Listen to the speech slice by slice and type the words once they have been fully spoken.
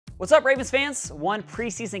What's up, Ravens fans? One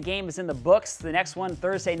preseason game is in the books. The next one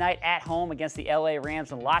Thursday night at home against the LA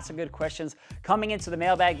Rams, and lots of good questions coming into the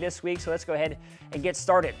mailbag this week. So let's go ahead and get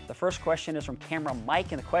started. The first question is from camera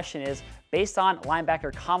Mike, and the question is, based on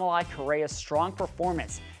linebacker Kamalei Correa's strong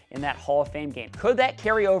performance in that Hall of Fame game, could that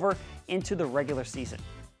carry over into the regular season?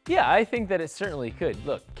 Yeah, I think that it certainly could.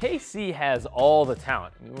 Look, KC has all the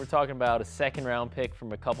talent. I mean, we're talking about a second-round pick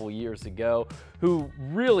from a couple years ago who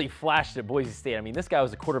really flashed at Boise State. I mean, this guy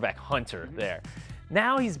was a quarterback hunter there.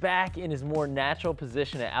 Now he's back in his more natural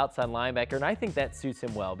position at outside linebacker, and I think that suits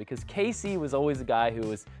him well because KC was always a guy who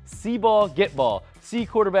was see ball, get ball, see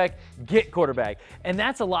quarterback, get quarterback. And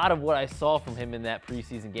that's a lot of what I saw from him in that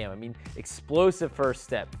preseason game. I mean, explosive first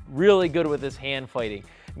step, really good with his hand fighting.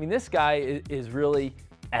 I mean, this guy is really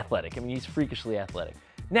athletic. I mean, he's freakishly athletic.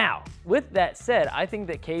 Now, with that said, I think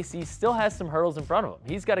that KC still has some hurdles in front of him.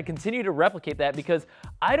 He's got to continue to replicate that because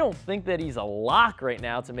I don't think that he's a lock right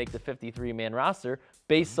now to make the 53-man roster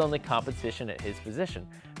based on the competition at his position.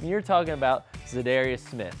 I mean, you're talking about Zadarius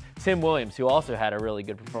Smith, Tim Williams, who also had a really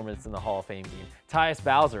good performance in the Hall of Fame game, Tyus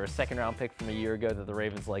Bowser, a second-round pick from a year ago that the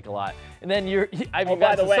Ravens like a lot. And then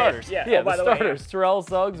that's the starters. The starters. Terrell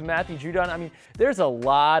Suggs, Matthew Judon. I mean, there's a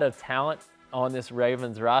lot of talent on this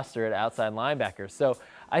Ravens roster at outside linebacker. So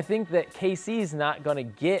I think that KC's not going to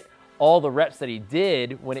get all the reps that he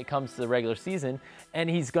did when it comes to the regular season, and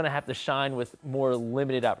he's going to have to shine with more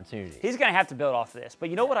limited opportunities. He's going to have to build off of this. But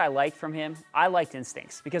you know what I liked from him? I liked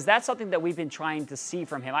instincts, because that's something that we've been trying to see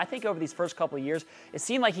from him. I think over these first couple of years, it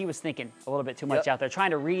seemed like he was thinking a little bit too much out there, trying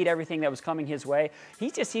to read everything that was coming his way. He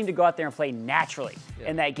just seemed to go out there and play naturally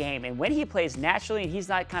in that game. And when he plays naturally and he's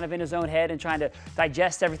not kind of in his own head and trying to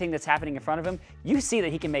digest everything that's happening in front of him, you see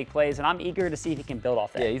that he can make plays, and I'm eager to see if he can build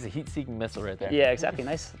off that. Yeah, he's a heat-seeking missile right there. Yeah, exactly.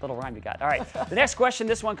 Nice little rhyme you got. All right, the next question,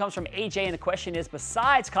 this one comes from AJ, and the question is,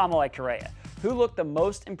 besides Kamalei Correa, who looked the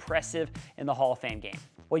most impressive in the Hall of Fame game?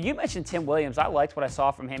 Well, you mentioned Tim Williams. I liked what I saw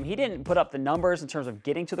from him. He didn't put up the numbers in terms of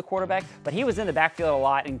getting to the quarterback, but he was in the backfield a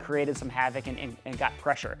lot and created some havoc and got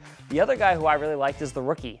pressure. The other guy who I really liked is the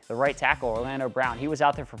rookie, the right tackle, Orlando Brown. He was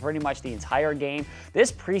out there for pretty much the entire game. This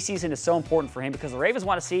preseason is so important for him because the Ravens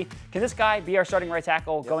want to see, can this guy be our starting right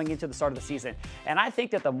tackle going into the start of the season? And I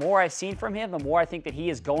think that the more I've seen from him, the more I think that he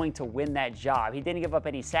is going to win that job. He didn't give up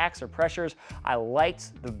any sacks or pressures. I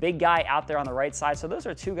liked the big guy out there on the right side. So those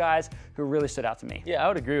are two guys who really stood out to me. Yeah, I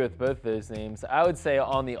would agree with both those names. I would say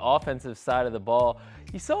on the offensive side of the ball,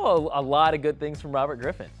 you saw a lot of good things from Robert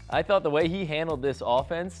Griffin. I thought the way he handled this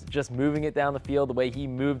offense, just moving it down the field, the way he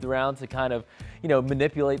moved around to kind of,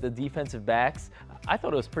 manipulate the defensive backs, I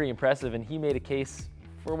thought it was pretty impressive, and he made a case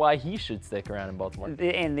for why he should stick around in Baltimore.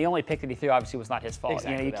 And the only pick that he threw obviously was not his fault.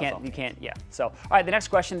 Exactly, you can't, yeah. So, all right, the next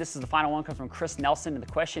question, this is the final one, comes from Chris Nelson, and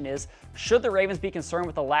the question is, should the Ravens be concerned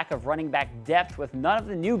with the lack of running back depth with none of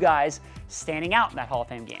the new guys standing out in that Hall of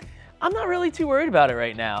Fame game? I'm not really too worried about it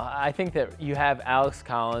right now. I think that you have Alex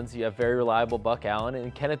Collins, you have very reliable Buck Allen,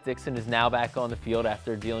 and Kenneth Dixon is now back on the field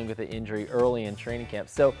after dealing with an injury early in training camp.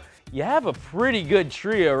 So you have a pretty good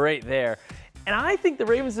trio right there. And I think the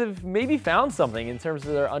Ravens have maybe found something in terms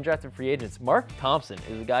of their undrafted free agents. Mark Thompson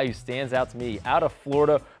is a guy who stands out to me, out of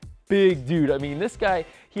Florida, big dude. I mean, this guy,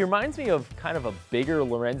 he reminds me of kind of a bigger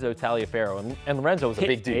Lorenzo Taliaferro, and Lorenzo was a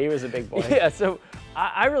big dude. He was a big boy. Yeah, so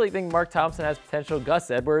I really think Mark Thompson has potential.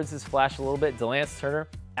 Gus Edwards has flashed a little bit. Delance Turner.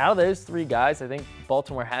 Out of those three guys, I think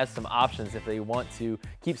Baltimore has some options if they want to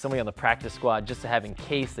keep somebody on the practice squad just to have in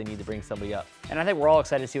case they need to bring somebody up. And I think we're all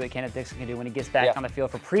excited to see what Kenneth Dixon can do when he gets back on the field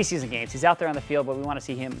for preseason games. He's out there on the field, but we want to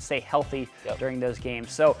see him stay healthy during those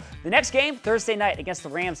games. So the next game, Thursday night against the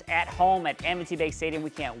Rams at home at M&T Bank Stadium. We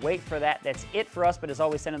can't wait for that. That's it for us, but as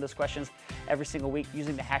always, send in those questions every single week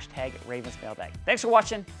using the hashtag RavensMailbag. Thanks for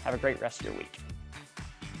watching. Have a great rest of your week.